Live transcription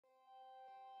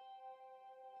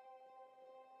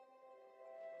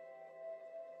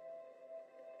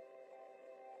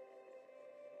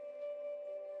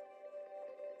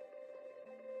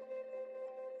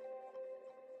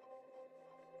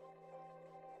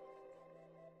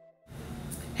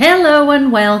Hello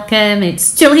and welcome,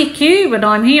 it's Julie Cube and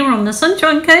I'm here on the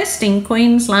Sunshine Coast in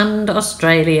Queensland,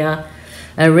 Australia.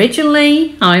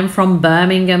 Originally, I'm from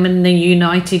Birmingham in the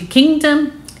United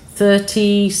Kingdom,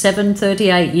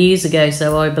 38 years ago,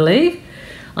 so I believe.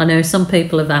 I know some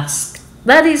people have asked,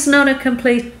 that is not an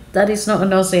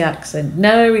Aussie accent.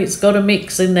 No, it's got a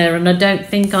mix in there, and I don't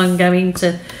think I'm going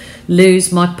to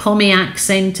lose my Pommy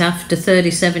accent after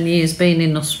 37 years being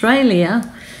in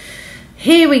Australia.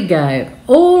 Here we go.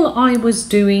 All I was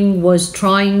doing was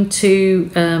trying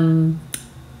to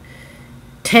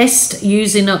test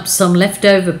using up some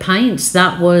leftover paints.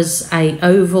 That was a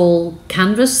oval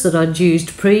canvas that I'd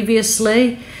used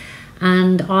previously,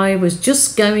 and I was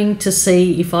just going to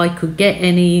see if I could get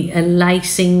any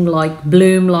lacing, like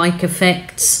bloom-like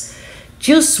effects,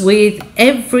 just with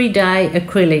everyday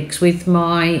acrylics, with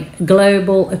my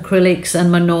global acrylics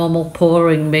and my normal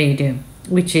pouring medium,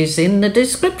 which is in the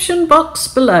description box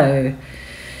below.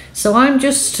 So I'm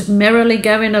just merrily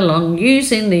going along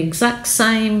using the exact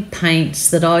same paints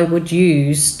that I would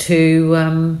use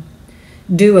to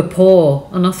do a pour,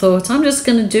 and I thought I'm just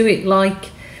going to do it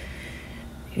like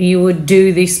you would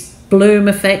do this bloom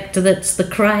effect that's the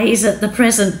craze at the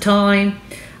present time,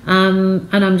 and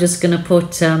I'm just going to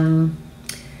put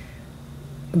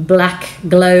black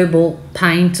global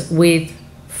paint with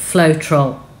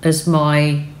Floetrol as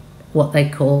my what they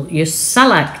call your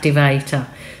cell activator.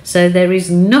 So there is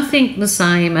nothing the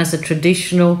same as a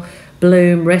traditional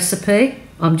bloom recipe.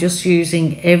 I'm just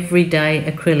using everyday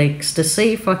acrylics to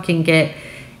see if I can get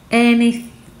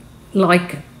any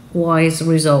likewise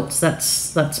results.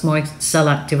 That's my cell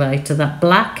activator, that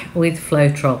black with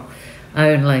Floetrol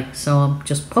only. So I'm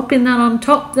just popping that on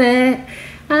top there,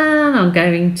 and I'm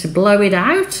going to blow it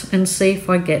out and see if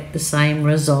I get the same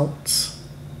results.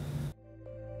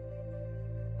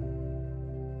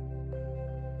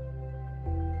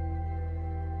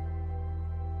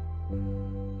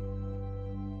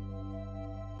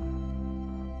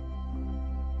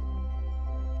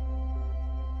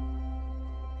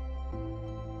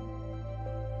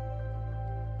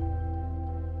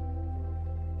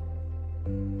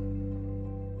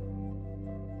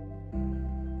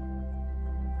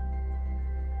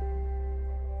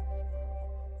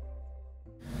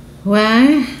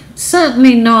 Well,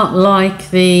 certainly not like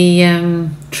the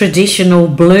traditional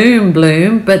bloom,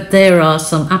 but there are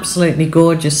some absolutely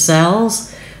gorgeous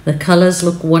cells. The colours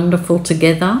look wonderful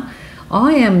together.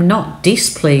 I am not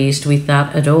displeased with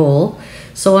that at all.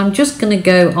 So I'm just going to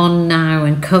go on now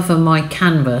and cover my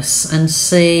canvas and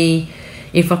see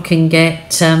if I can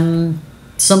get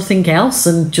something else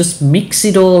and just mix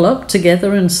it all up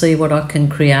together and see what I can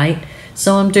create.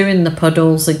 So I'm doing the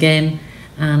puddles again,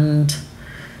 and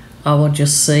I will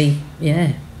just see,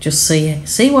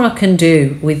 see what I can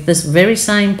do with this very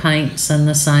same paints and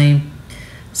the same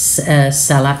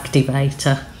cell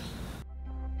activator.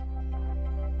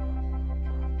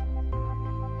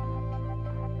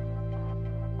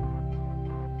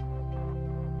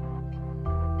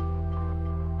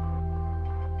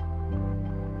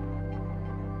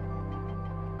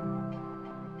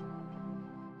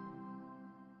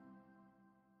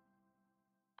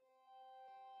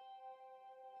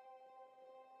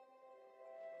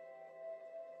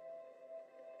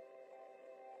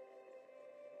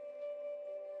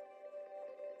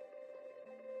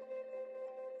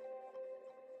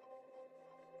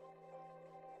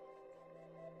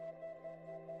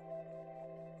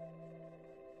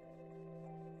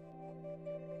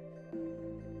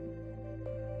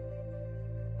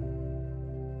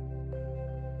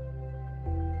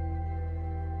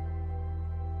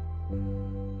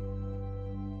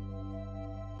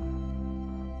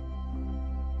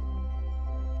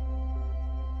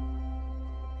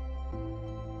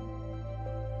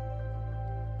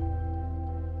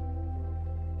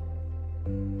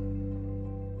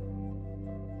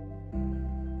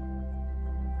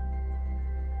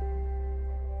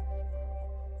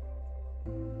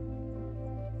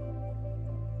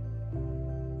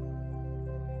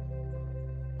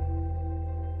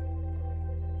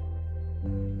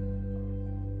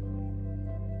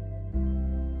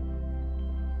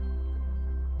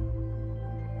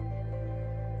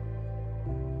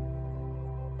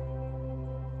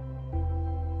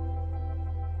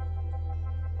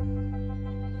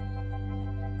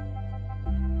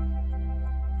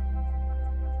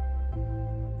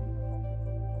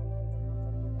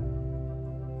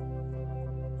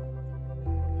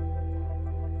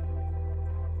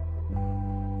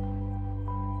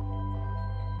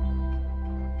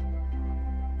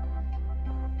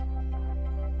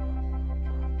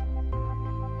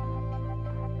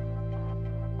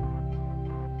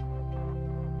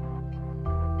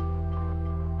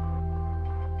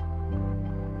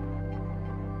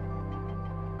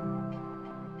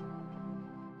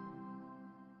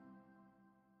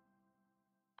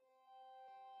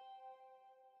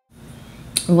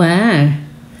 Wow,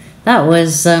 that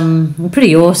was a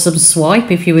pretty awesome swipe.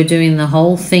 If you were doing the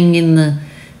whole thing in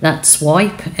that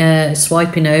swipe,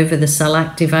 swiping over the cell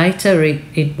activator,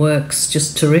 it works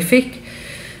just terrific.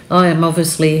 I am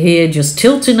obviously here just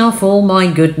tilting off all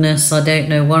my goodness. I don't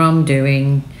know what I'm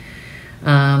doing.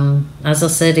 As I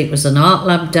said, it was an art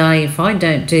lab day. If I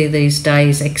don't do these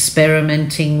days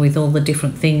experimenting with all the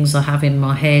different things I have in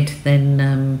my head,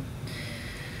 then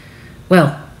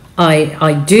well,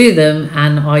 I do them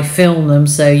and I film them,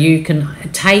 so you can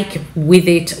take with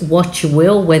it what you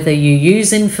will, whether you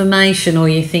use information or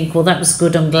you think, well, that was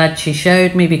good, I'm glad she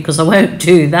showed me, because I won't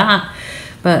do that.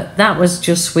 But that was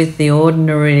just with the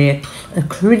ordinary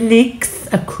acrylics.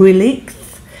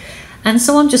 And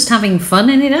so I'm just having fun,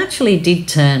 and it actually did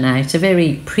turn out a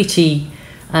very pretty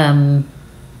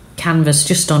canvas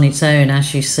just on its own,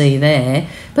 as you see there.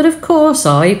 But of course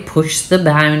I pushed the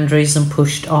boundaries and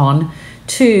pushed on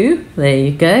to, there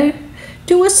you go,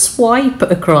 do a swipe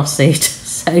across it.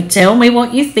 So tell me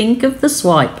what you think of the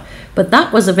swipe. But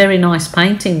that was a very nice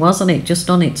painting, wasn't it, just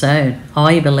on its own,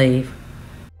 I believe.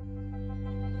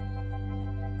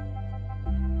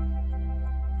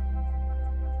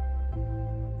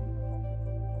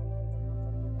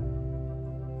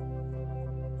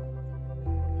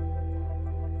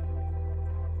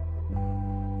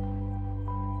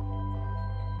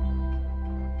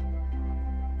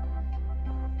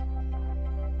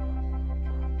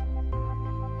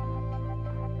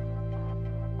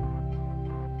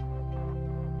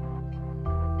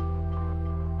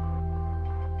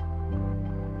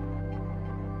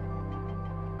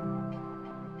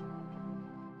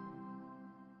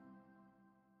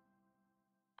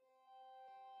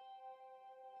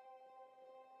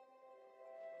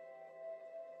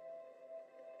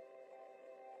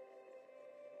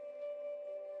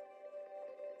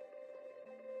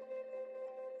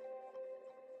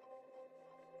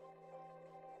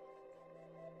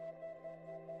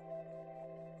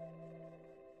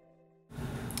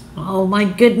 Oh my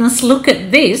goodness, look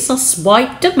at this. I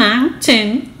swiped a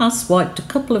mountain. I swiped a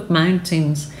couple of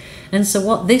mountains. And so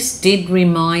what this did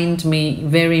remind me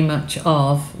very much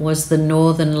of was the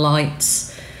Northern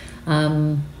Lights.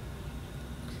 I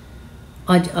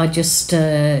just,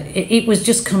 it was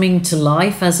just coming to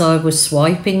life as I was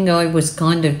swiping. I was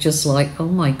kind of just like, oh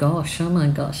my gosh,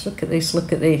 look at this,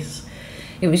 look at this.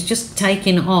 It was just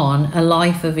taking on a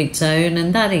life of its own,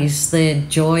 and that is the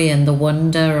joy and the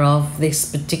wonder of this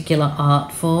particular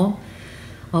art form.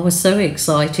 I was so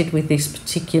excited with this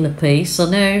particular piece. I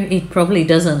know it probably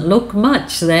doesn't look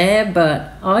much there,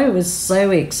 but I was so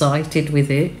excited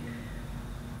with it.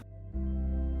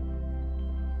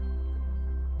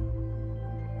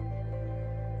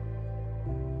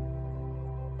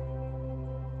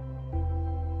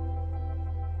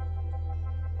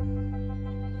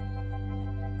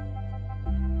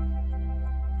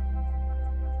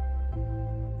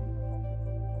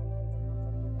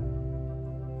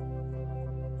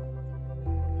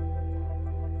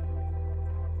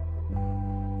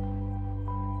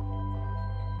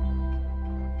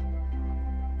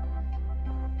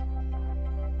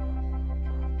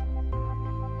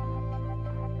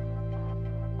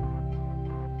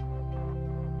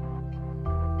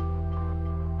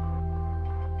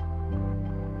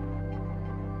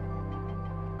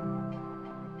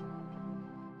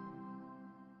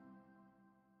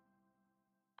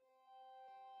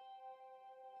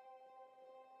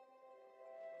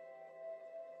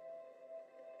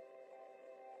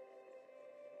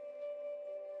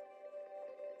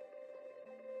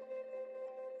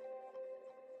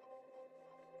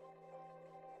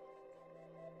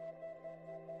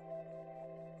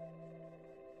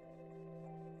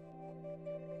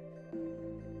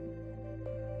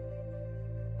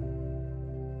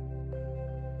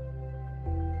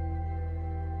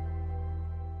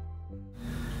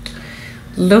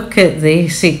 Look at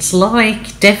this. It's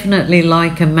like, definitely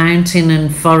like a mountain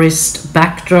and forest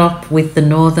backdrop with the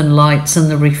Northern Lights and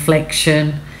the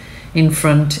reflection in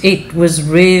front. It was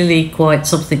really quite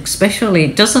something special.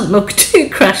 It doesn't look too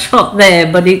crash hot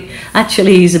there, but it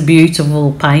actually is a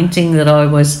beautiful painting that I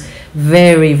was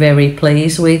very, very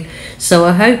pleased with. So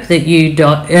I hope that you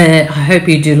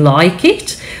do like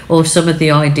it, or some of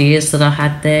the ideas that I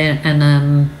had there.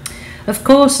 And of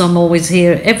course, I'm always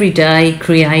here every day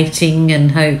creating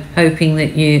and hoping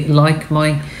that you like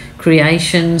my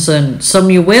creations, and some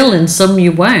you will and some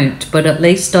you won't, but at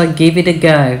least I give it a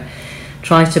go.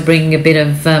 Try to bring a bit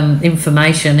of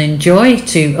information and joy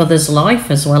to others' life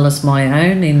as well as my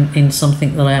own in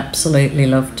something that I absolutely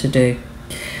love to do.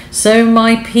 So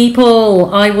my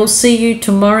people, I will see you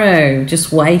tomorrow.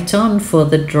 Just wait on for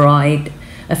the dried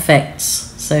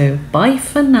effects. So bye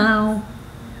for now.